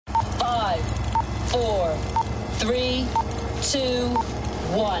4, 3, 2,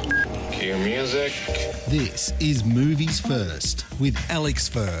 1. Cue music. This is Movies First with Alex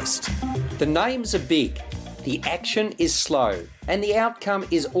First. The names are big, the action is slow, and the outcome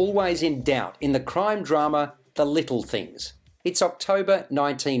is always in doubt in the crime drama The Little Things. It's October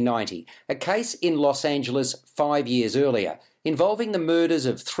 1990, a case in Los Angeles 5 years earlier, involving the murders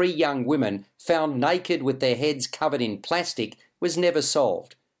of 3 young women found naked with their heads covered in plastic, was never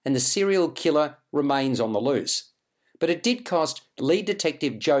solved, and the serial killer remains on the loose. But it did cost lead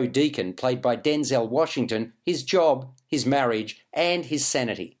detective Joe Deacon, played by Denzel Washington, his job, his marriage, and his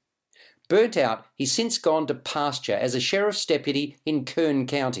sanity. Burnt out, he's since gone to pasture as a sheriff's deputy in Kern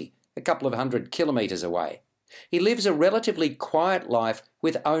County, a couple of 100 kilometres away. He lives a relatively quiet life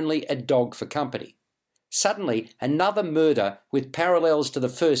with only a dog for company. Suddenly, another murder with parallels to the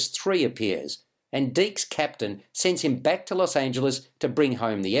first 3 appears, and Deke's captain sends him back to Los Angeles to bring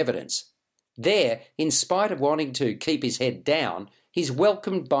home the evidence. There, in spite of wanting to keep his head down, he's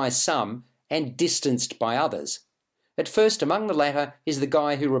welcomed by some and distanced by others. At first, among the latter is the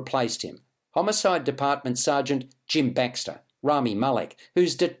guy who replaced him, Homicide Department Sergeant Jim Baxter, Rami Malek,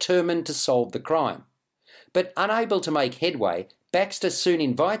 who's determined to solve the crime. But unable to make headway, Baxter soon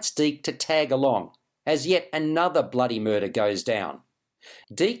invites Deke to tag along, as yet another bloody murder goes down.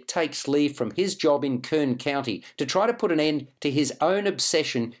 Deke takes leave from his job in Kern County to try to put an end to his own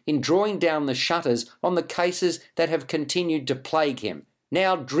obsession in drawing down the shutters on the cases that have continued to plague him,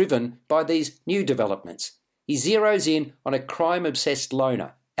 now driven by these new developments. He zeroes in on a crime-obsessed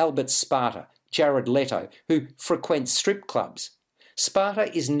loner, Albert Sparta, Jared Leto, who frequents strip clubs.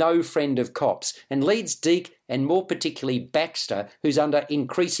 Sparta is no friend of cops and leads Deke, and more particularly Baxter, who's under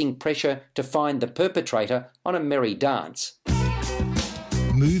increasing pressure to find the perpetrator, on a merry dance.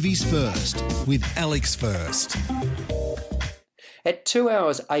 Movies First with Alex First. At 2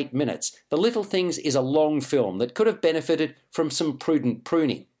 hours 8 minutes, The Little Things is a long film that could have benefited from some prudent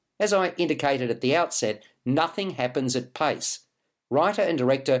pruning. As I indicated at the outset, nothing happens at pace. Writer and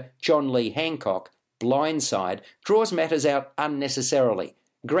director John Lee Hancock, Blindside, draws matters out unnecessarily,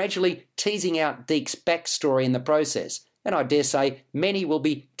 gradually teasing out Deke's backstory in the process, and I dare say many will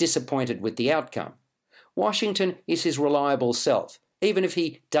be disappointed with the outcome. Washington is his reliable self, even if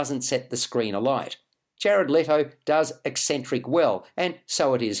he doesn't set the screen alight. Jared Leto does eccentric well, and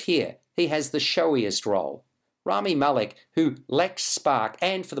so it is here. He has the showiest role. Rami Malek, who lacks spark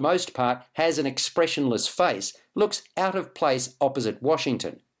and for the most part has an expressionless face, looks out of place opposite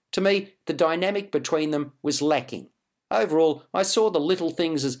Washington. To me, the dynamic between them was lacking. Overall, I saw The Little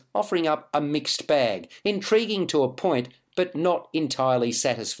Things as offering up a mixed bag, intriguing to a point, but not entirely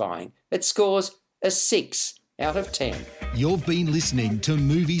satisfying. It scores a 6 out of 10. You've been listening to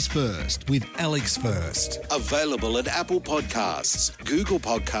Movies First with Alex First. Available at Apple Podcasts, Google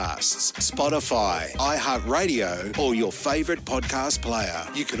Podcasts, Spotify, iHeartRadio, or your favourite podcast player.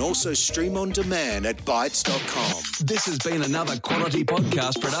 You can also stream on demand at Bytes.com. This has been another quality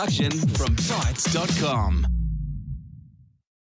podcast production from Bytes.com.